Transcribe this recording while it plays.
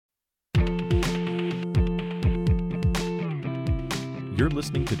You're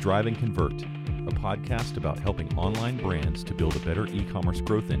listening to Drive and Convert, a podcast about helping online brands to build a better e-commerce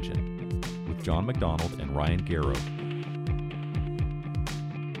growth engine with John McDonald and Ryan Garrow.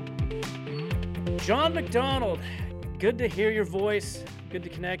 John McDonald, good to hear your voice. Good to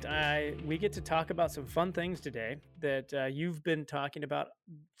connect. We get to talk about some fun things today that you've been talking about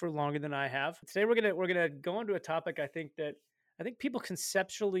for longer than I have. Today we're gonna go into a topic I think people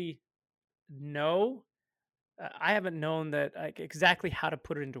conceptually know. I haven't known that exactly how to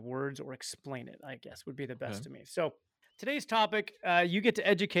put it into words or explain it, I guess would be the best to me. So today's topic, you get to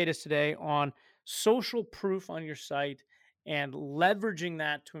educate us today on social proof on your site and leveraging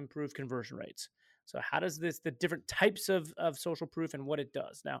that to improve conversion rates. So how does the different types of social proof and what it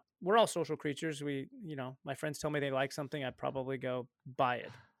does? Now, we're all social creatures. My friends tell me they like something, I'd probably go buy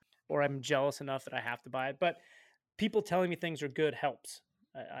it, or I'm jealous enough that I have to buy it. But people telling me things are good helps.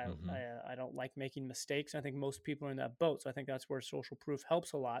 I don't like making mistakes. I think most people are in that boat. So I think that's where social proof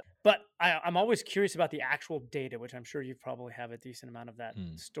helps a lot. But I'm always curious about the actual data, which I'm sure you probably have a decent amount of that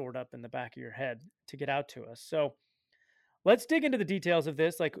stored up in the back of your head to get out to us. So let's dig into the details of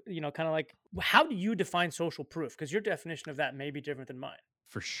this. How do you define social proof? Because your definition of that may be different than mine.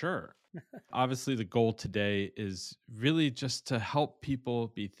 For sure. Obviously, the goal today is really just to help people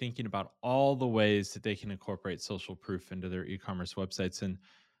be thinking about all the ways that they can incorporate social proof into their e-commerce websites. And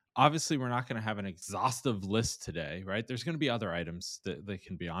obviously, we're not going to have an exhaustive list today, right? There's going to be other items that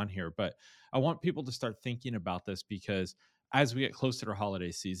can be on here, but I want people to start thinking about this because as we get closer to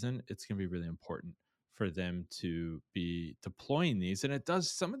holiday season, it's going to be really important for them to be deploying these. And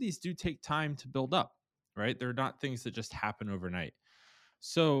some of these do take time to build up, right? They're not things that just happen overnight.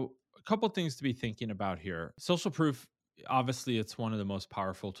 So a couple things to be thinking about here. Social proof, obviously, it's one of the most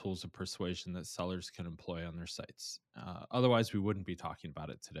powerful tools of persuasion that sellers can employ on their sites. Otherwise, we wouldn't be talking about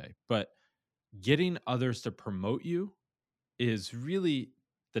it today. But getting others to promote you is really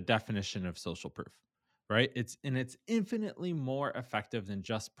the definition of social proof, right? It's infinitely more effective than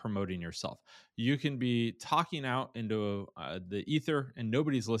just promoting yourself. You can be talking out into the ether and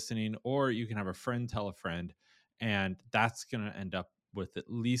nobody's listening, or you can have a friend tell a friend, and that's going to end up with at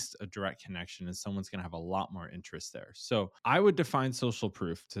least a direct connection, and someone's going to have a lot more interest there. So I would define social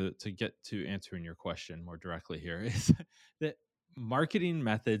proof to get to answering your question more directly here is that marketing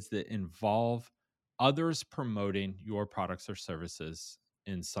methods that involve others promoting your products or services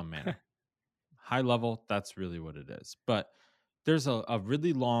in some manner. High level, that's really what it is. But there's a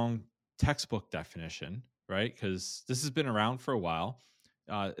really long textbook definition, right? Because this has been around for a while.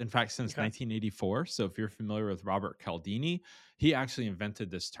 In fact, since 1984. So if you're familiar with Robert Cialdini, he actually invented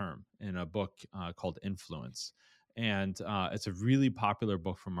this term in a book called Influence. And it's a really popular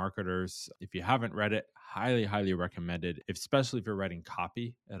book for marketers. If you haven't read it, highly, highly recommended, especially if you're writing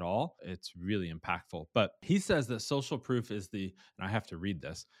copy at all. It's really impactful. But he says that social proof is and I have to read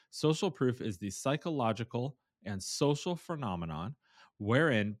this, social proof is the psychological and social phenomenon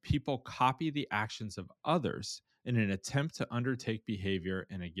wherein people copy the actions of others in an attempt to undertake behavior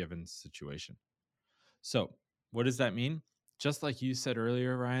in a given situation. So what does that mean? Just like you said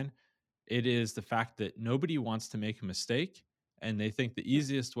earlier, Ryan, it is the fact that nobody wants to make a mistake, and they think the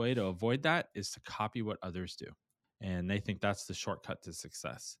easiest way to avoid that is to copy what others do. And they think that's the shortcut to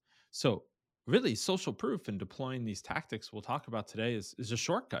success. So really, social proof and deploying these tactics we'll talk about today is a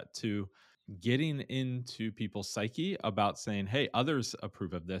shortcut to getting into people's psyche about saying, hey, others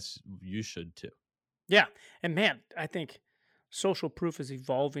approve of this, you should too. Yeah. And man, I think social proof is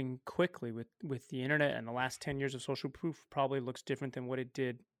evolving quickly with the internet, and the last 10 years of social proof probably looks different than what it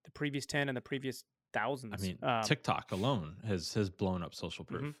did the previous 10 and the previous thousands. I mean, TikTok alone has blown up social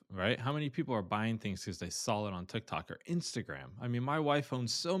proof, right? How many people are buying things because they saw it on TikTok or Instagram? I mean, my wife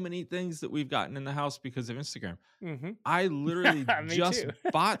owns so many things that we've gotten in the house because of Instagram. I literally just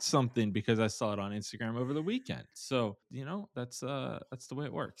bought something because I saw it on Instagram over the weekend. So, that's the way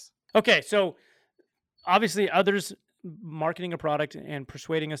it works. Okay, so obviously others marketing a product and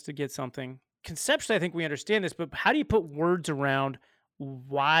persuading us to get something. Conceptually, I think we understand this, but how do you put words around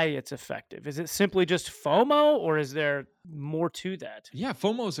why it's effective? Is it simply just FOMO, or is there more to that? Yeah,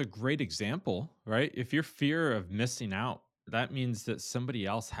 FOMO is a great example, right? If your fear of missing out, that means that somebody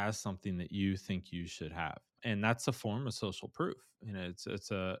else has something that you think you should have. And that's a form of social proof. It's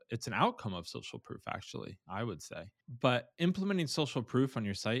an outcome of social proof, actually, I would say. But implementing social proof on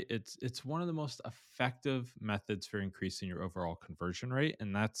your site, it's one of the most effective methods for increasing your overall conversion rate.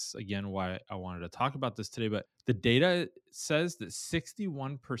 And that's again why I wanted to talk about this today. But the data says that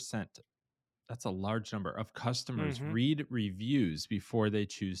 61%, that's a large number of customers read reviews before they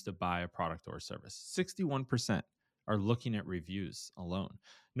choose to buy a product or service. 61% are looking at reviews alone.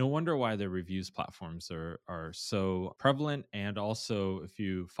 no wonder why the reviews platforms are so prevalent. And also, if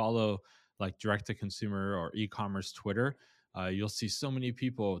you follow like direct to consumer or e-commerce Twitter, you'll see so many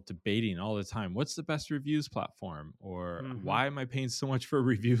people debating all the time, what's the best reviews platform? Or why am I paying so much for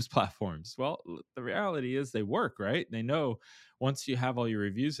reviews platforms? Well, the reality is they work, right? They know once you have all your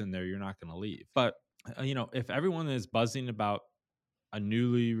reviews in there, you're not going to leave. But, if everyone is buzzing about a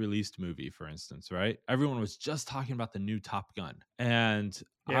newly released movie, for instance, right? Everyone was just talking about the new Top Gun. And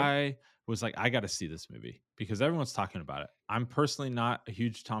I was like, I got to see this movie because everyone's talking about it. I'm personally not a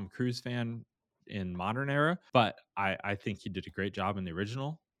huge Tom Cruise fan in modern era, but I think he did a great job in the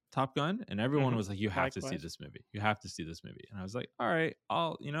original Top Gun. And everyone was like, you have to see this movie. You have to see this movie. And I was like, all right,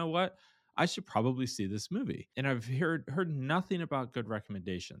 you know what? I should probably see this movie. And I've heard nothing about good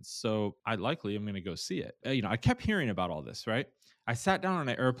recommendations. So I'm going to go see it. I kept hearing about all this, right? I sat down on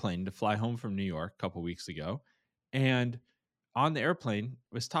an airplane to fly home from New York a couple weeks ago, and on the airplane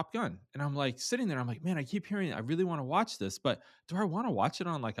was Top Gun. And I'm like sitting there, I'm like, man, I keep hearing I really want to watch this, but do I want to watch it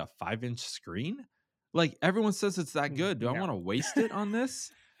on like a 5-inch screen? Like everyone says it's that good. Do I want to waste it on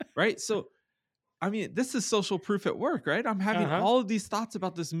this? Right? So I mean, this is social proof at work, right? I'm having all of these thoughts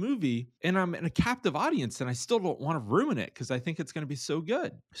about this movie and I'm in a captive audience and I still don't want to ruin it because I think it's going to be so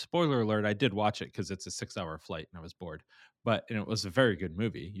good. Spoiler alert, I did watch it because it's a 6-hour flight and I was bored. And it was a very good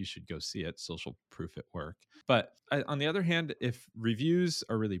movie. You should go see it, Social Proof at Work. But on the other hand, if reviews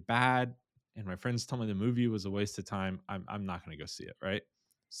are really bad and my friends tell me the movie was a waste of time, I'm not going to go see it, right?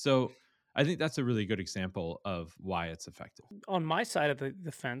 So I think that's a really good example of why it's effective. On my side of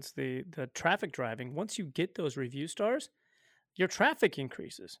the fence, the traffic driving, once you get those review stars, your traffic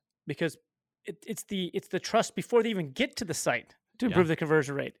increases because it's the trust before they even get to the site to improve the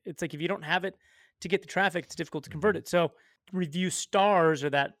conversion rate. It's like if you don't have it to get the traffic, it's difficult to convert it. So review stars, or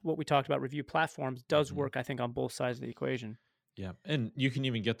that what we talked about, review platforms, does work, I think, on both sides of the equation. Yeah, and you can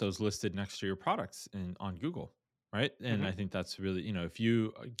even get those listed next to your products on Google. Right. And I think that's really, if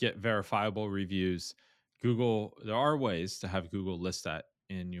you get verifiable reviews, Google, there are ways to have Google list that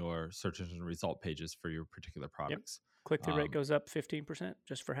in your search engine result pages for your particular products. Click-through rate goes up 15%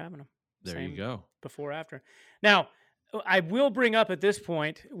 just for having them. There you go. Before, after. Now, I will bring up at this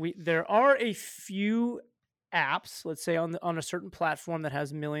point, there are a few apps, let's say on a certain platform that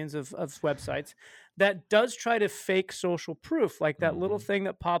has millions of websites, that does try to fake social proof, like that little thing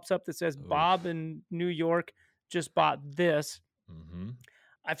that pops up that says Bob in New York just bought this.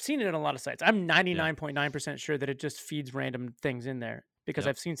 I've seen it in a lot of sites. I'm 99.9% sure that it just feeds random things in there because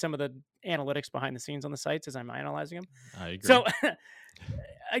I've seen some of the analytics behind the scenes on the sites as I'm analyzing them. I agree. So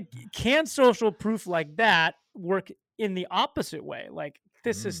can social proof like that work in the opposite way? Like,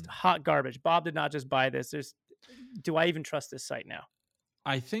 this is hot garbage. Bob did not just buy this. Do I even trust this site now?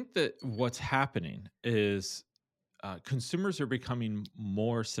 I think that what's happening is consumers are becoming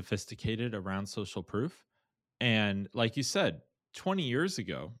more sophisticated around social proof. And like you said, 20 years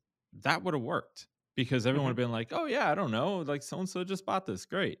ago, that would have worked because everyone would have been like, oh, yeah, I don't know. Like so-and-so just bought this.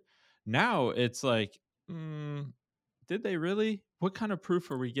 Great. Now it's like, did they really? What kind of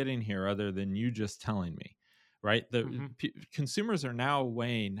proof are we getting here other than you just telling me? Right. Consumers are now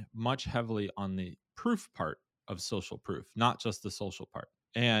weighing much heavily on the proof part of social proof, not just the social part.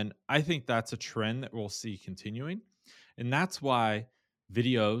 And I think that's a trend that we'll see continuing. And that's why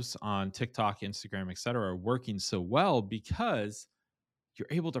videos on TikTok, Instagram, et cetera, are working so well because you're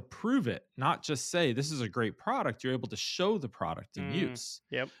able to prove it, not just say this is a great product. You're able to show the product in use.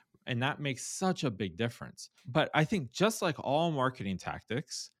 Yep. And that makes such a big difference. But I think just like all marketing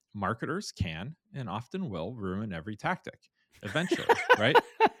tactics, marketers can and often will ruin every tactic eventually, right?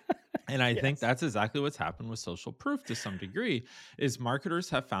 And I think that's exactly what's happened with social proof to some degree, is marketers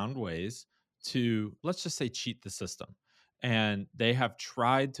have found ways to, let's just say, cheat the system. And they have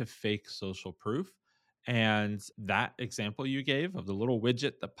tried to fake social proof. And that example you gave of the little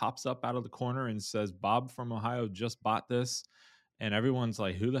widget that pops up out of the corner and says, Bob from Ohio just bought this. And everyone's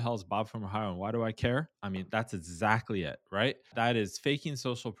like, who the hell is Bob from Ohio and why do I care? I mean, that's exactly it, right? That is faking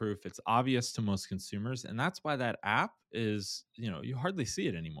social proof. It's obvious to most consumers. And that's why that app is, you hardly see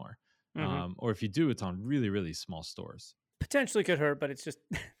it anymore. Or if you do, it's on really, really small stores. Potentially could hurt, but it's just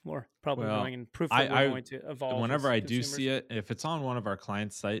more probably annoying and proof that we're going to evolve. Whenever I do see it, if it's on one of our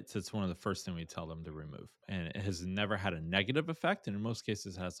client sites, it's one of the first things we tell them to remove. And it has never had a negative effect. And in most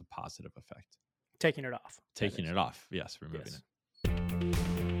cases, it has a positive effect. Taking it off. Yes, removing it.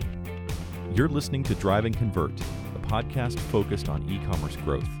 You're listening to Drive and Convert, a podcast focused on e-commerce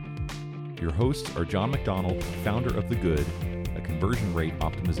growth. Your hosts are John McDonald, founder of The Good, a conversion rate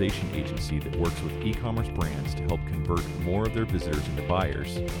optimization agency that works with e-commerce brands to help convert more of their visitors into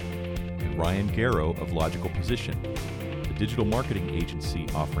buyers, and Ryan Garrow of Logical Position, the digital marketing agency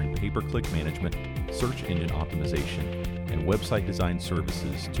offering pay-per-click management, search engine optimization, and website design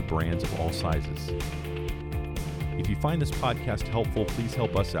services to brands of all sizes. If you find this podcast helpful, please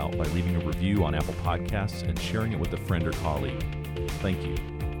help us out by leaving a review on Apple Podcasts and sharing it with a friend or colleague. Thank you.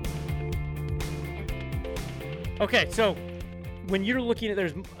 Okay, so when you're looking at,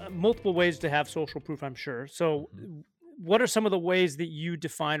 there's multiple ways to have social proof, I'm sure. So what are some of the ways that you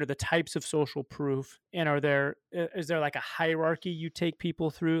define, or the types of social proof? And is there like a hierarchy you take people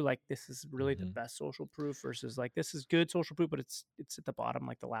through? Like, this is really the best social proof versus like, this is good social proof, but it's at the bottom,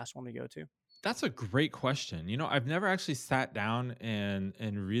 like the last one we go to? That's a great question. I've never actually sat down and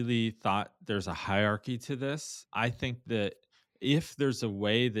really thought there's a hierarchy to this. I think that if there's a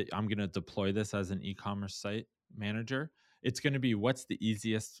way that I'm going to deploy this as an e-commerce site manager, it's going to be what's the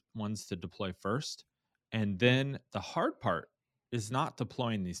easiest ones to deploy first. And then the hard part is not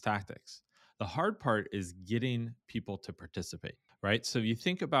deploying these tactics. The hard part is getting people to participate, right? So you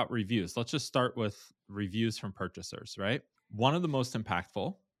think about reviews. Let's just start with reviews from purchasers, right? One of the most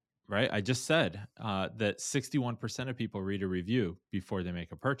impactful, right? I just said that 61% of people read a review before they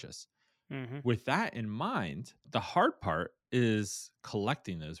make a purchase. With that in mind, the hard part is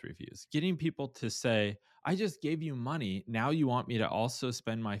collecting those reviews, getting people to say, I just gave you money. Now you want me to also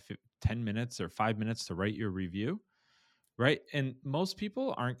spend my 10 minutes or 5 minutes to write your review, right? And most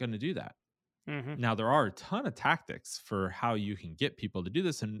people aren't going to do that. Now, there are a ton of tactics for how you can get people to do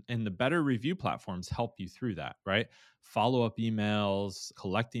this, and the better review platforms help you through that, right? Follow-up emails,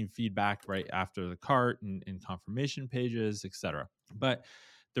 collecting feedback right after the cart and confirmation pages, etc. But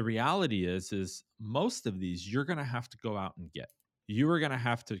the reality is most of these you're going to have to go out and get. You are going to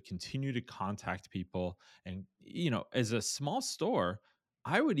have to continue to contact people. And, as a small store,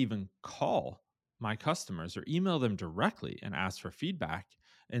 I would even call my customers or email them directly and ask for feedback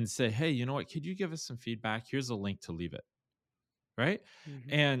and say, hey, you know what? Could you give us some feedback? Here's a link to leave it. Right.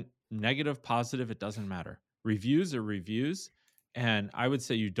 And negative, positive, it doesn't matter. Reviews are reviews. And I would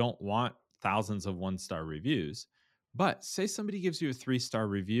say you don't want thousands of 1-star reviews. But say somebody gives you a 3-star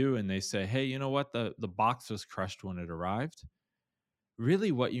review and they say, hey, you know what? The box was crushed when it arrived.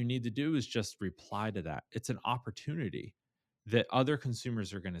 Really, what you need to do is just reply to that. It's an opportunity that other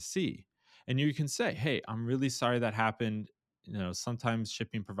consumers are going to see. And you can say, hey, I'm really sorry that happened. Sometimes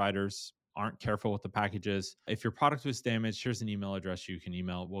shipping providers aren't careful with the packages. If your product was damaged, here's an email address you can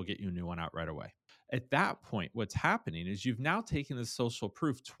email. We'll get you a new one out right away. At that point, what's happening is you've now taken the social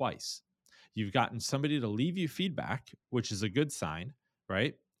proof twice. You've gotten somebody to leave you feedback, which is a good sign,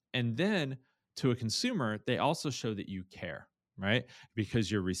 right? And then to a consumer, they also show that you care, right?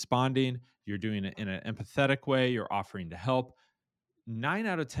 Because you're responding, you're doing it in an empathetic way, you're offering to help. 9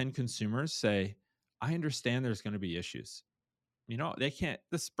 out of 10 consumers say, I understand there's going to be issues.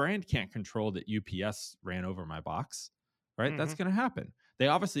 This brand can't control that UPS ran over my box, right? That's going to happen. They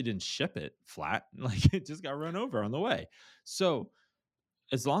obviously didn't ship it flat, like it just got run over on the way. So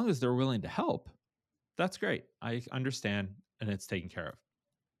as long as they're willing to help, that's great. I understand, and it's taken care of.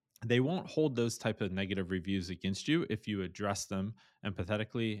 They won't hold those type of negative reviews against you if you address them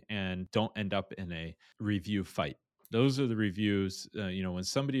empathetically and don't end up in a review fight. Those are the reviews, when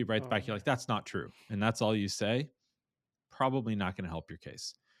somebody writes back, you're like, that's not true. And that's all you say, probably not going to help your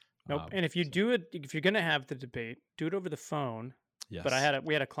case. Nope. And if you do it, if you're going to have the debate, do it over the phone. Yes. But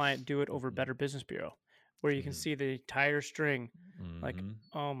we had a client do it over Better Business Bureau, where you can see the entire string. Like,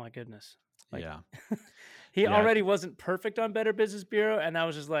 oh my goodness. Like, yeah. He already wasn't perfect on Better Business Bureau. And that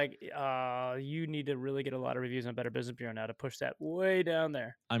was just like, you need to really get a lot of reviews on Better Business Bureau now to push that way down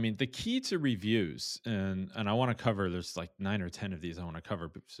there. I mean, the key to reviews, and I want to cover, there's like 9 or 10 of these I want to cover,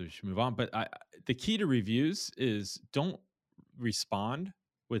 so we should move on. But the key to reviews is don't respond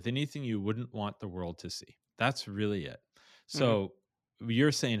with anything you wouldn't want the world to see. That's really it. So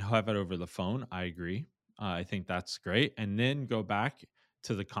you're saying have it over the phone. I agree. I think that's great. And then go back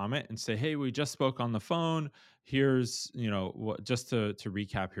to the comment and say, hey, we just spoke on the phone. Here's, just to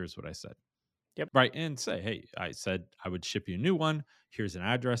recap, here's what I said. Yep. Right. And say, hey, I said I would ship you a new one. Here's an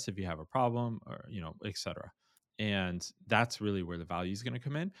address if you have a problem, or, et cetera. And that's really where the value is going to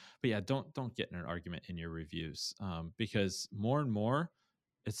come in. But yeah, don't get in an argument in your reviews, because more and more,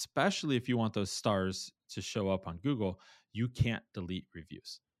 especially if you want those stars to show up on Google, you can't delete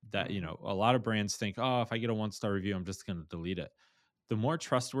reviews. That, a lot of brands think, oh, if I get a 1-star review, I'm just going to delete it. The more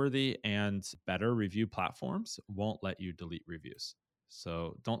trustworthy and better review platforms won't let you delete reviews.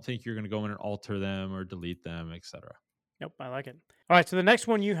 So don't think you're going to go in and alter them or delete them, etc. Nope, I like it. All right, so the next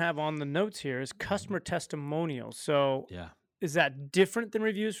one you have on the notes here is customer testimonials. So is that different than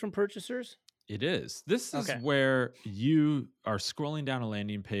reviews from purchasers? It is. This is where you are scrolling down a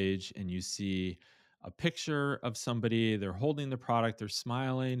landing page and you see a picture of somebody, they're holding the product, they're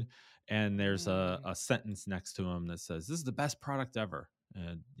smiling, and there's a sentence next to them that says, "This is the best product ever."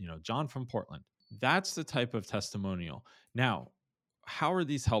 And, John from Portland. That's the type of testimonial. Now, how are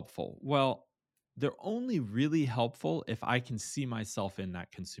these helpful? Well, they're only really helpful if I can see myself in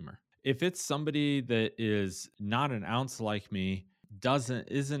that consumer. If it's somebody that is not an ounce like me,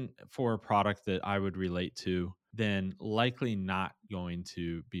 isn't for a product that I would relate to, then likely not going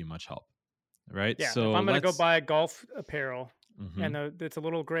to be much help. Right? Yeah, if So I'm going to go let's buy golf apparel Mhm. and it's a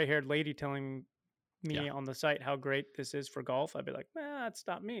little gray-haired lady telling Yeah. me on the site how great this is for golf, I'd be like, it's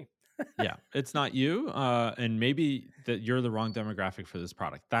not me. Yeah, it's not you, and maybe that you're the wrong demographic for this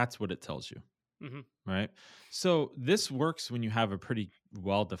product. That's what it tells you, Hmm. right? So this works when you have a pretty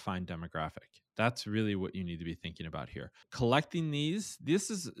well-defined demographic. That's really what you need to be thinking about here. Collecting these, this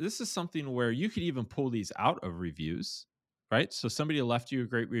is something where you could even pull these out of reviews, right? So somebody left you a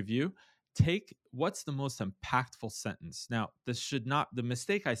great review. Take what's the most impactful sentence. Now, the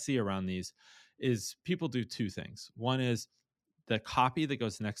mistake I see around these is people do two things. One is the copy that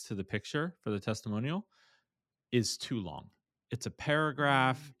goes next to the picture for the testimonial is too long. It's a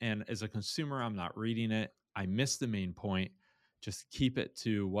paragraph, and as a consumer, I'm not reading it. I miss the main point. Just keep it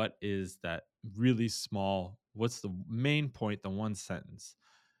to what is that really small, what's the main point, the one sentence.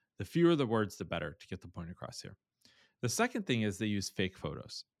 The fewer the words, the better to get the point across here. The second thing is they use fake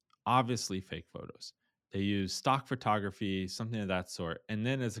photos, obviously fake photos. They use stock photography, something of that sort. And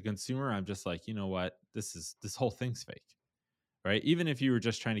then as a consumer, I'm just like, you know what? This whole thing's fake, right? Even if you were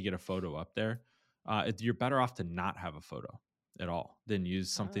just trying to get a photo up there, you're better off to not have a photo at all than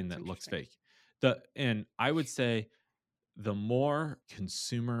use something That's that looks interesting. fake. And I would say the more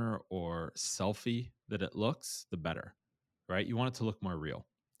consumer or selfie that it looks, the better, right? You want it to look more real.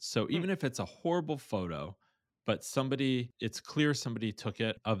 So Hmm. even if it's a horrible photo, but it's clear somebody took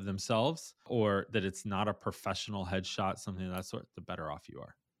it of themselves, or that it's not a professional headshot, something of that sort, the better off you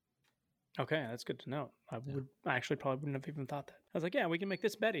are. Okay, that's good to know. Yeah. I actually probably wouldn't have even thought that. I was like, yeah, we can make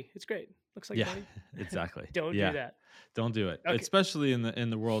this Betty. It's great. Looks like Yeah, Betty. exactly. Don't do Yeah. that. Don't do it. Okay. Especially in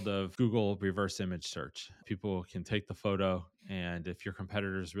the world of Google reverse image search. People can take the photo, and if your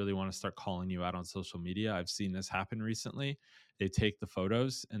competitors really want to start calling you out on social media, I've seen this happen recently. They take the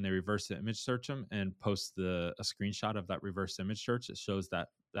photos and they reverse the image search them and post a screenshot of that reverse image search. It shows that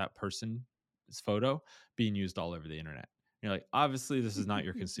person's photo being used all over the internet. You're like, obviously, this is not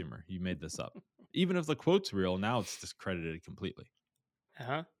your consumer. You made this up. Even if the quote's real, now it's discredited completely.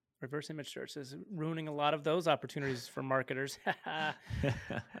 Uh-huh. Reverse image search is ruining a lot of those opportunities for marketers.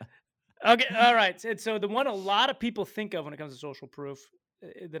 Okay, all right. And so the one a lot of people think of when it comes to social proof,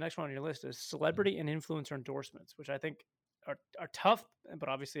 the next one on your list is celebrity and influencer endorsements, which I think are tough. But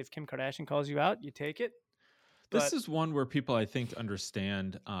obviously, if Kim Kardashian calls you out, you take it. This But is one where people, I think,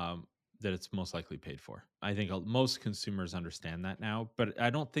 understand that it's most likely paid for. I think most consumers understand that now, but I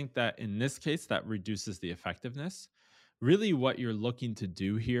don't think that in this case that reduces the effectiveness. Really, what you're looking to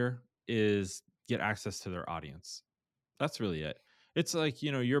do here is get access to their audience. That's really it. It's like,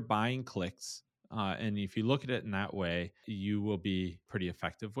 you're buying clicks. And if you look at it in that way, you will be pretty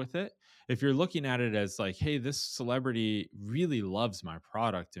effective with it. If you're looking at it as like, hey, this celebrity really loves my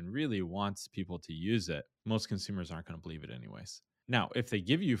product and really wants people to use it, most consumers aren't going to believe it anyways. Now, if they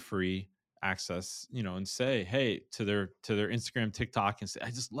give you free access, and say, hey, to their Instagram, TikTok, and say, I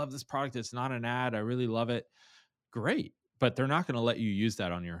just love this product. It's not an ad. I really love it. Great. But they're not going to let you use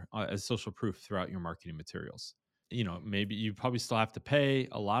that on your as social proof throughout your marketing materials. Maybe you probably still have to pay.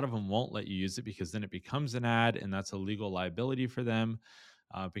 A lot of them won't let you use it because then it becomes an ad, and that's a legal liability for them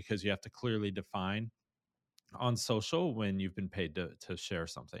because you have to clearly define on social when you've been paid to share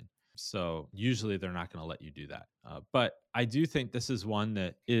something. So usually they're not going to let you do that. But I do think this is one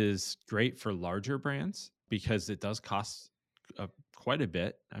that is great for larger brands because it does cost quite a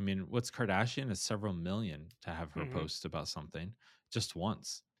bit. I mean, what's Kardashian is several million to have her mhm. post about something just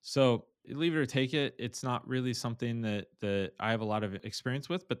once. So leave it or take it. It's not really something that I have a lot of experience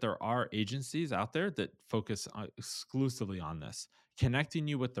with, but there are agencies out there that focus exclusively on this, connecting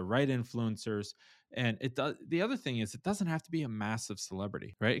you with the right influencers. And the other thing is, it doesn't have to be a massive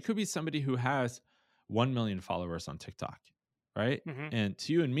celebrity, right? It could be somebody who has 1 million followers on TikTok, right? Mhm. And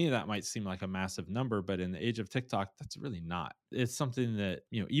to you and me, that might seem like a massive number, but in the age of TikTok, that's really not. It's something that,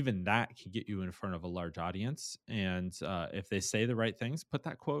 even that can get you in front of a large audience. And if they say the right things, put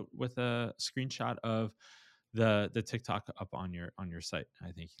that quote with a screenshot of the TikTok up on your site.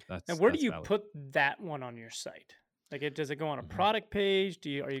 I think And that's where do that's you valid. put that one on your site? Like, does it go on a Mhm. product page?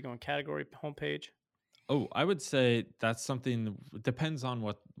 Are you going category homepage? Oh, I would say that's something depends on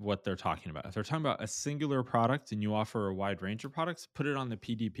what they're talking about. If they're talking about a singular product and you offer a wide range of products, put it on the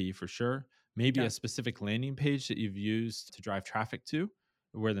PDP for sure. maybe Okay. a specific landing page that you've used to drive traffic to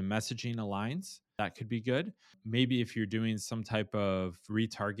where the messaging aligns. That could be good. Maybe if you're doing some type of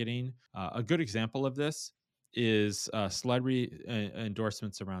retargeting, a good example of this is celebrity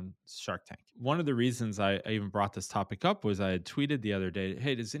endorsements around Shark Tank. One of the reasons I even brought this topic up was I had tweeted the other day,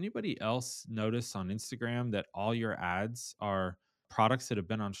 hey, does anybody else notice on Instagram that all your ads are products that have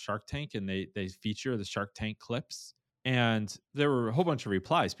been on Shark Tank and they feature the Shark Tank clips? And there were a whole bunch of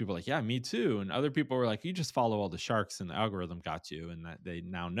replies. People were like, yeah, me too. And other people were like, you just follow all the sharks and the algorithm got you. And that they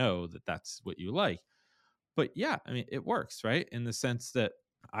now know that that's what you like. But yeah, I mean, it works, right? In the sense that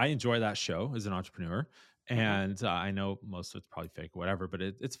I enjoy that show as an entrepreneur. And I know most of it's probably fake, whatever, but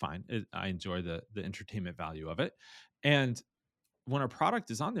it's fine. I enjoy the entertainment value of it. And when a product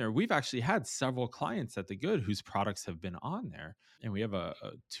is on there, we've actually had several clients at The Good whose products have been on there. And we have a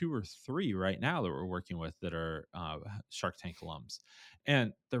 2 or 3 right now that we're working with that are Shark Tank alums.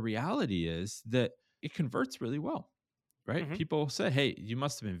 And the reality is that it converts really well, right? Mhm. People say, hey, you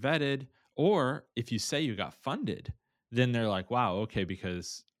must have been vetted. Or if you say you got funded, then they're like, wow, okay,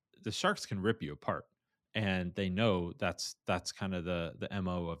 because the sharks can rip you apart. And they know that's kind of the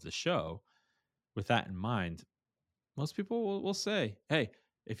MO of the show. With that in mind, most people will say, hey,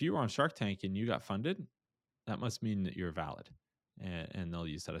 if you were on Shark Tank and you got funded, that must mean that you're valid. And they'll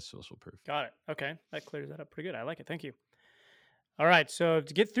use that as social proof. Got it. Okay. That clears that up pretty good. I like it. Thank you. All right. So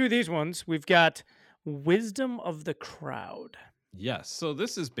to get through these ones, we've got wisdom of the crowd. Yes. So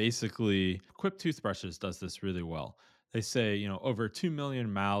this is basically Quip Toothbrushes does this really well. They say, over 2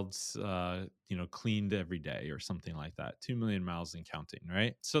 million mouths, cleaned every day or something like that. 2 million mouths and counting,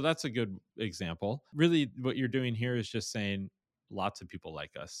 right? So that's a good example. Really, what you're doing here is just saying lots of people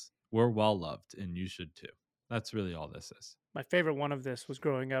like us. We're well loved and you should too. That's really all this is. My favorite one of this was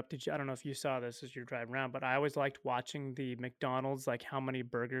growing up. I don't know if you saw this as you're driving around, but I always liked watching the McDonald's, like how many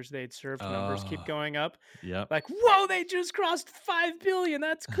burgers they'd served. Numbers keep going up. Yep. Like, whoa, they just crossed 5 billion.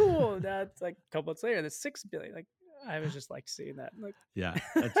 That's cool. That's like a couple months later, that's 6 billion. Like, I was just like seeing that. Like, yeah,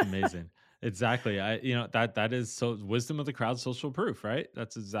 that's amazing. Exactly. That is so wisdom of the crowd, social proof, right?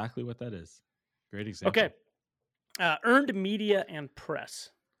 That's exactly what that is. Great example. Okay. Earned media and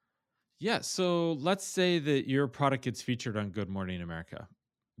press. Yeah. So let's say that your product gets featured on Good Morning America,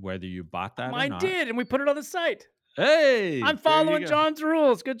 whether you bought that or Mine not. did, and we put it on the site. Hey, I'm following John's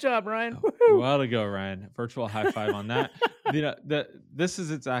rules. Good job, Ryan. Well to go, Ryan. Virtual high five on that. This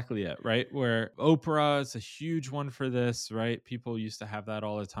is exactly it, right? Where Oprah is a huge one for this, right? People used to have that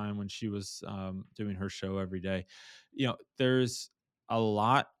all the time when she was doing her show every day. There's a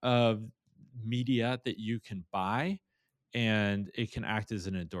lot of media that you can buy, and it can act as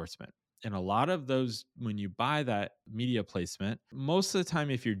an endorsement. And a lot of those, when you buy that media placement, most of the time,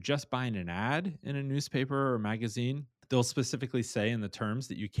 if you're just buying an ad in a newspaper or magazine, they'll specifically say in the terms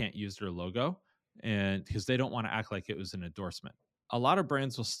that you can't use their logo, and because they don't want to act like it was an endorsement. A lot of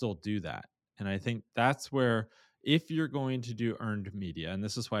brands will still do that. And I think that's where, if you're going to do earned media, and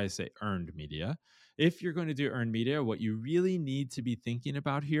this is why I say earned media, if you're going to do earned media, what you really need to be thinking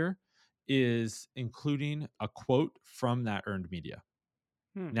about here is including a quote from that earned media.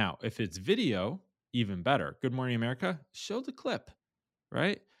 Now, if it's video, even better. Good Morning America, show the clip,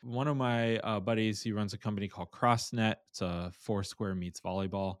 right? One of my buddies, he runs a company called CrossNet. It's a Foursquare meets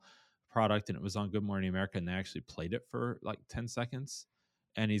volleyball product, and it was on Good Morning America, and they actually played it for like 10 seconds,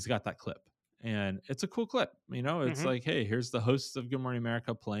 and he's got that clip. And it's a cool clip. It's like, hey, here's the hosts of Good Morning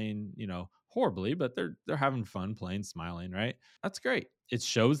America playing, horribly, but they're having fun playing, smiling, right? That's great. It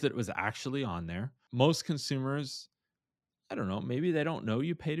shows that it was actually on there. Most consumers, I don't know, maybe they don't know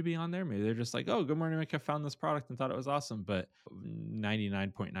you pay to be on there. Maybe they're just like, oh, Good Morning America found this product and thought it was awesome. But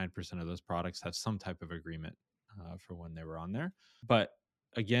 99.9% of those products have some type of agreement for when they were on there. But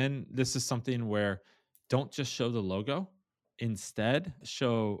again, this is something where don't just show the logo. Instead,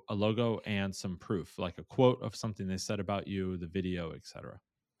 show a logo and some proof, like a quote of something they said about you, the video, etc.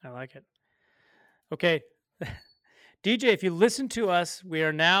 I like it. Okay. DJ, if you listen to us, we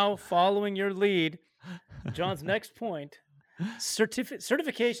are now following your lead. John's next point,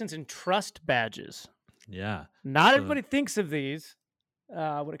 certifications and trust badges. Yeah. Not everybody thinks of these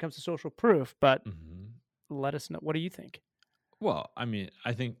when it comes to social proof, but let us know. What do you think? Well, I mean,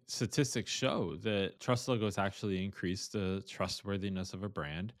 I think statistics show that trust logos actually increase the trustworthiness of a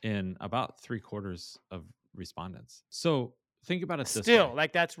brand in about 3/4 of respondents. So think about it this way. Still,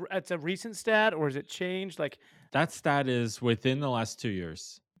 like that's a recent stat, or is it changed? Like that stat is within the last 2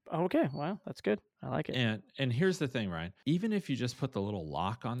 years. Okay, wow, that's good. I like it. And here's the thing, Ryan. Even if you just put the little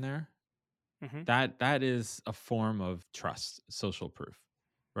lock on there, that is a form of trust, social proof.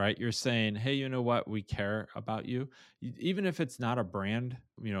 right? You're saying, hey, you know what? We care about you. Even if it's not a brand,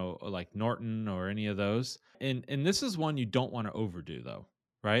 like Norton or any of those. And this is one you don't want to overdo though,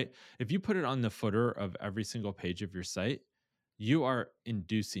 right? If you put it on the footer of every single page of your site, you are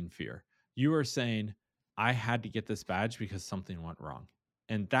inducing fear. You are saying, I had to get this badge because something went wrong.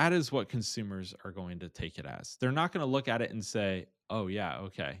 And that is what consumers are going to take it as. They're not going to look at it and say, oh, yeah,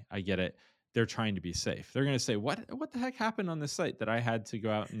 okay, I get it. They're trying to be safe. They're going to say, what the heck happened on this site that I had to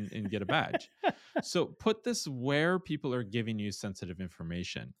go out and get a badge? So put this where people are giving you sensitive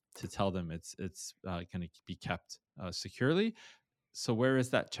information to tell them it's going to be kept securely. So where is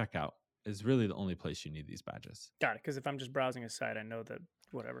that checkout is really the only place you need these badges. Got it. Because if I'm just browsing a site, I know that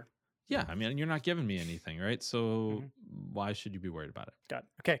whatever. Yeah, I mean, you're not giving me anything, right? So why should you be worried about it? Got it.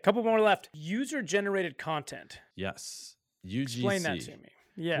 Okay, a couple more left. User-generated content. Yes. UGC. Explain that to me.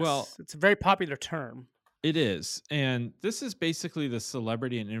 Yes. Well, it's a very popular term. It is. And this is basically the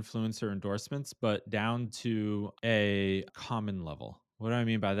celebrity and influencer endorsements, but down to a common level. What do I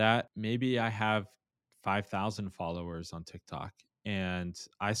mean by that? Maybe I have 5,000 followers on TikTok and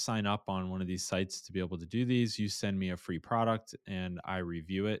I sign up on one of these sites to be able to do these. You send me a free product and I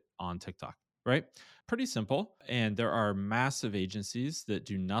review it on TikTok, right? Pretty simple. And there are massive agencies that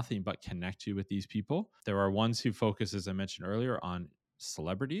do nothing but connect you with these people. There are ones who focus, as I mentioned earlier, on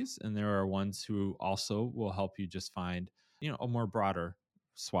celebrities, and there are ones who also will help you just find a more broader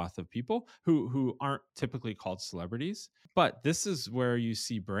swath of people who aren't typically called celebrities. But this is where you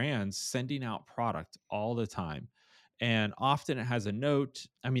see brands sending out product all the time, and often it has a note.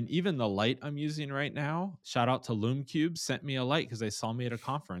 I mean, even the light I'm using right now, shout out to LoomCube, sent me a light because they saw me at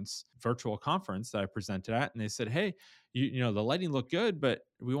a virtual conference that I presented at, and they said, hey, you know the lighting looked good, but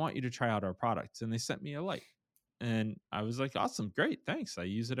we want you to try out our products, and they sent me a light. And I was like, awesome, great, thanks. I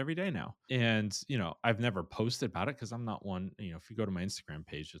use it every day now. And, I've never posted about it because I'm not one, if you go to my Instagram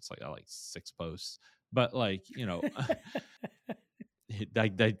page, it's like I like 6 posts. But like, I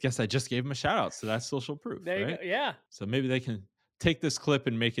guess I just gave them a shout out. So that's social proof. There you right? go. Yeah. So maybe they can take this clip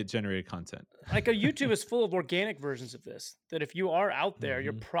and make it generated content. Like a YouTube is full of organic versions of this, that if you are out there,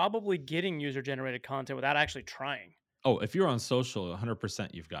 you're probably getting user generated content without actually trying. Oh, if you're on social, 100%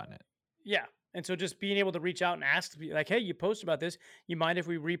 you've gotten it. Yeah. And so just being able to reach out and ask, like, hey, you posted about this. You mind if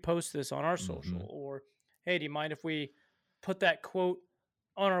we repost this on our social? Or, hey, do you mind if we put that quote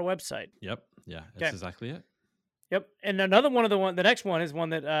on our website? Yep. Yeah, that's exactly it. Yep. And another one the next one is one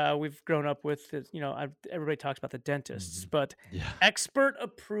that we've grown up with. Is, everybody talks about the dentists, but expert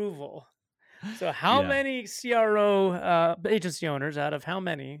approval. So how many CRO agency owners out of how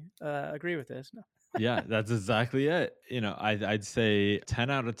many agree with this? No. Yeah, that's exactly it. I'd say 10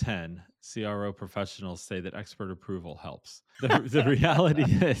 out of 10 CRO professionals say that expert approval helps. The reality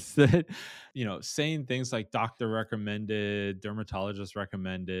is that, saying things like doctor recommended, dermatologist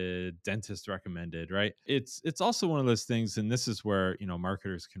recommended, dentist recommended, right? It's also one of those things, and this is where,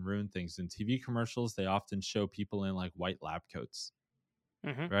 marketers can ruin things. In TV commercials, they often show people in like white lab coats.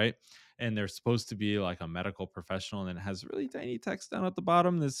 Right. And they're supposed to be like a medical professional, and it has really tiny text down at the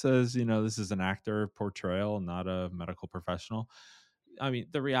bottom that says, this is an actor portrayal, not a medical professional. I mean,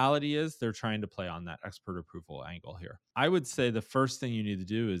 the reality is they're trying to play on that expert approval angle here. I would say the first thing you need to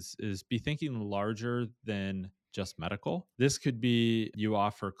do is be thinking larger than just medical. This could be you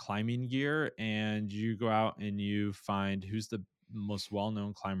offer climbing gear and you go out and you find who's the most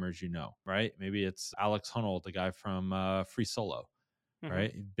well-known climbers, right? Maybe it's Alex Honnold, the guy from Free Solo.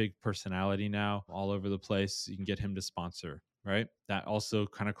 Right? Big personality now all over the place. You can get him to sponsor, right? That also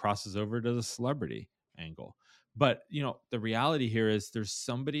kind of crosses over to the celebrity angle. But, the reality here is there's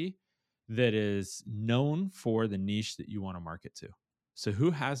somebody that is known for the niche that you want to market to. So who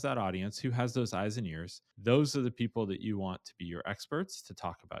has that audience? Who has those eyes and ears? Those are the people that you want to be your experts to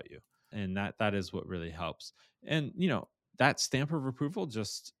talk about you. And that is what really helps. And, that stamp of approval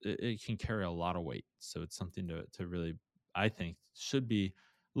it can carry a lot of weight. So it's something to really, I think, should be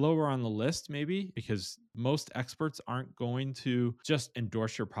lower on the list, maybe, because most experts aren't going to just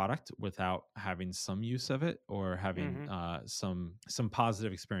endorse your product without having some use of it or having some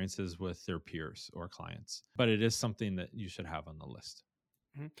positive experiences with their peers or clients. But it is something that you should have on the list.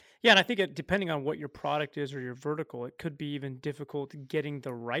 Yeah, and I think depending on what your product is or your vertical, it could be even difficult getting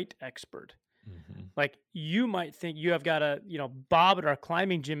the right expert. Like you might think you have got Bob at our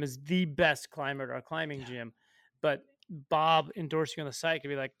climbing gym is the best climber at our climbing gym, but Bob endorsing you on the site could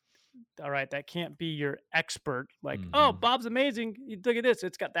be like, all right, that can't be your expert. Like, oh, Bob's amazing. Look at this.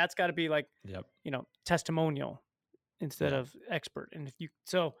 That's got to be like, testimonial instead of expert. And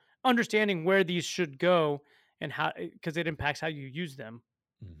so understanding where these should go and how, because it impacts how you use them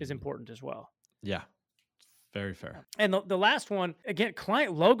is important as well. Yeah, Very fair. And the last one, again,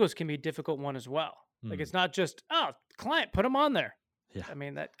 client logos can be a difficult one as well. Like it's not just, oh, client, put them on there. Yeah. I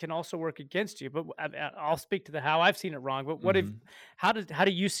mean, that can also work against you, but I'll speak to how I've seen it wrong. But how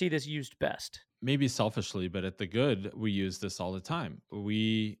do you see this used best? Maybe selfishly, but at The Good, we use this all the time.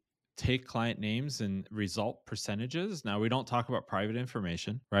 We take client names and result percentages. Now, we don't talk about private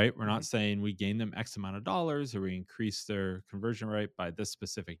information, right? We're not saying we gain them X amount of dollars or we increase their conversion rate by this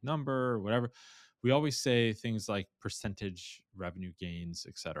specific number or whatever. We always say things like percentage revenue gains,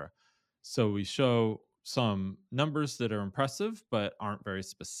 et cetera. So we show some numbers that are impressive, but aren't very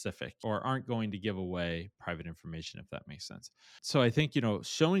specific or aren't going to give away private information, if that makes sense. So I think,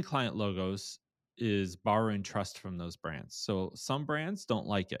 showing client logos is borrowing trust from those brands. So some brands don't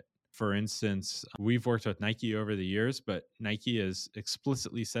like it. For instance, we've worked with Nike over the years, but Nike has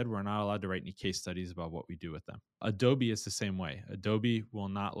explicitly said we're not allowed to write any case studies about what we do with them. Adobe is the same way. Adobe will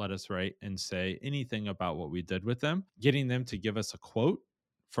not let us write and say anything about what we did with them. Getting them to give us a quote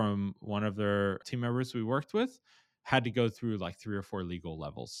from one of their team members we worked with had to go through like 3 or 4 legal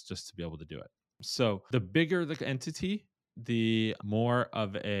levels just to be able to do it. So the bigger the entity, the more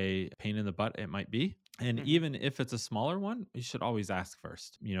of a pain in the butt it might be. And even if it's a smaller one, you should always ask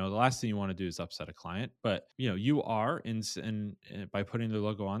first. The last thing you want to do is upset a client, but you are in by putting their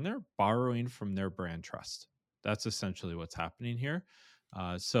logo on there, borrowing from their brand trust. That's essentially what's happening here.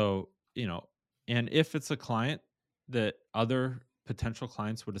 So, and if it's a client that other potential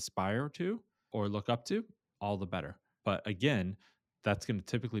clients would aspire to or look up to, all the better. But again, that's going to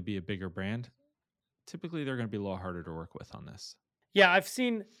typically be a bigger brand. Typically, they're going to be a little harder to work with on this. Yeah, I've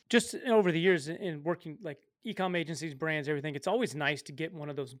seen just over the years in working like e-com agencies, brands, everything, it's always nice to get one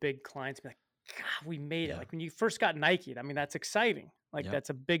of those big clients and be like, God, we made it. Like when you first got Nike, I mean, that's exciting. Like that's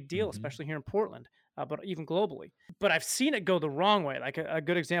a big deal, especially here in Portland, but even globally. But I've seen it go the wrong way. Like a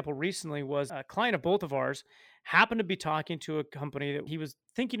good example recently was a client of both of ours happened to be talking to a company that he was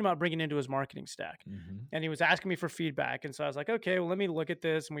thinking about bringing into his marketing stack. And he was asking me for feedback. And so I was like, okay, well, let me look at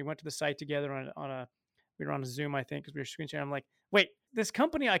this. And we went to the site together we were on a Zoom, I think, because we were screen sharing. I'm like, wait, this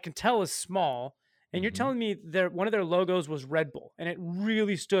company I can tell is small. And you're telling me one of their logos was Red Bull and it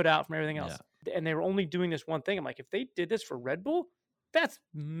really stood out from everything else. Yeah. And they were only doing this one thing. I'm like, if they did this for Red Bull, that's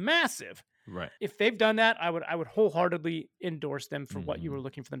massive. Right. If they've done that, I would wholeheartedly endorse them for what you were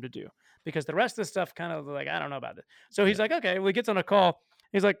looking for them to do, because the rest of the stuff kind of like, I don't know about it. So he's like, okay, well, he gets on a call.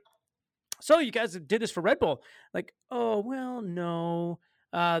 He's like, so you guys did this for Red Bull? Like, oh, well, no.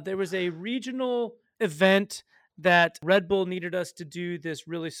 There was a regional event that Red Bull needed us to do this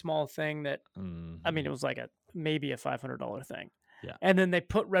really small thing that, I mean, it was like maybe a $500 thing. Yeah. And then they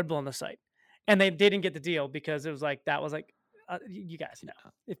put Red Bull on the site and they didn't get the deal because it was like, that was like, you guys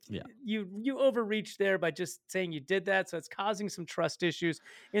know, if you overreach there by just saying you did that. So it's causing some trust issues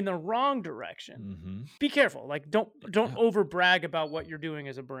in the wrong direction. Be careful. Like don't over brag about what you're doing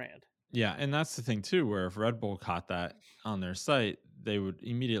as a brand. Yeah. And that's the thing too, where if Red Bull caught that on their site, they would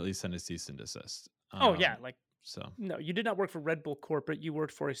immediately send a cease and desist. So no, you did not work for Red Bull corporate. You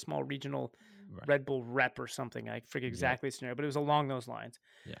worked for a small regional Red Bull rep or something. I forget exactly the scenario, but it was along those lines.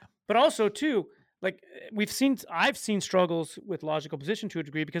 Yeah. But also too, like I've seen struggles with Logical Position to a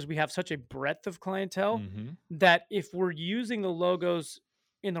degree because we have such a breadth of clientele that if we're using the logos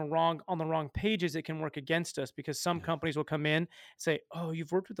on the wrong pages, it can work against us, because some companies will come in and say, oh,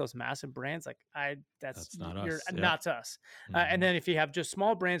 you've worked with those massive brands. Like that's not us. Not us. And then if you have just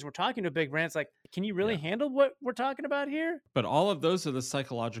small brands, we're talking to big brands, like, can you really handle what we're talking about here? But all of those are the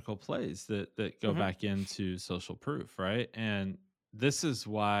psychological plays that go back into social proof, right? And this is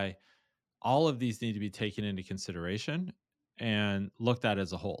why all of these need to be taken into consideration and looked at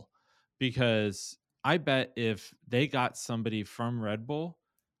as a whole. Because I bet if they got somebody from Red Bull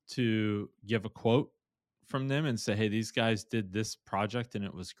to give a quote from them and say, hey, these guys did this project and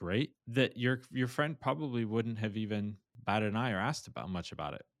it was great, that your friend probably wouldn't have even batted an eye or asked about much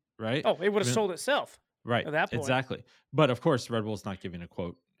about it, right? Oh, it would have sold itself. Right. At that point. Exactly. But of course, Red Bull's not giving a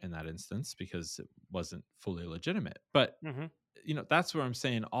quote in that instance because it wasn't fully legitimate. But that's where I'm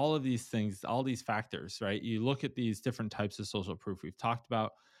saying all of these things, all these factors, right? You look at these different types of social proof we've talked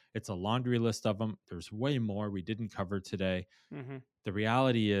about. It's a laundry list of them. There's way more we didn't cover today. The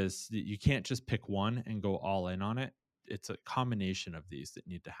reality is that you can't just pick one and go all in on it. It's a combination of these that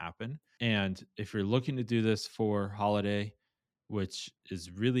need to happen. And if you're looking to do this for holiday, which is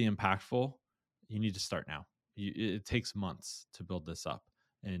really impactful, you need to start now. It takes months to build this up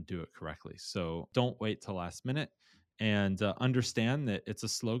and do it correctly. So don't wait till last minute, and understand that it's a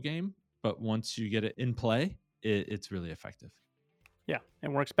slow game, but once you get it in play, it's really effective. Yeah.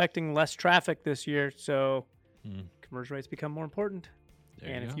 And we're expecting less traffic this year. So conversion rates become more important.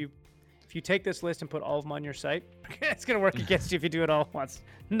 If if you take this list and put all of them on your site, it's going to work against you if you do it all at once.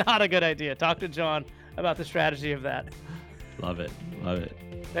 Not a good idea. Talk to John about the strategy of that. Love it. Love it.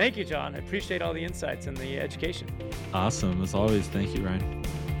 Thank you, John. I appreciate all the insights and the education. Awesome. As always, thank you, Ryan.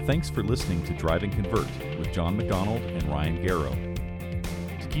 Thanks for listening to Drive and Convert with John McDonald and Ryan Garrow.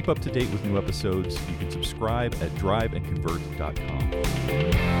 To keep up to date with new episodes, you can subscribe at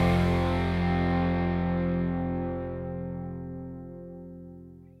driveandconvert.com.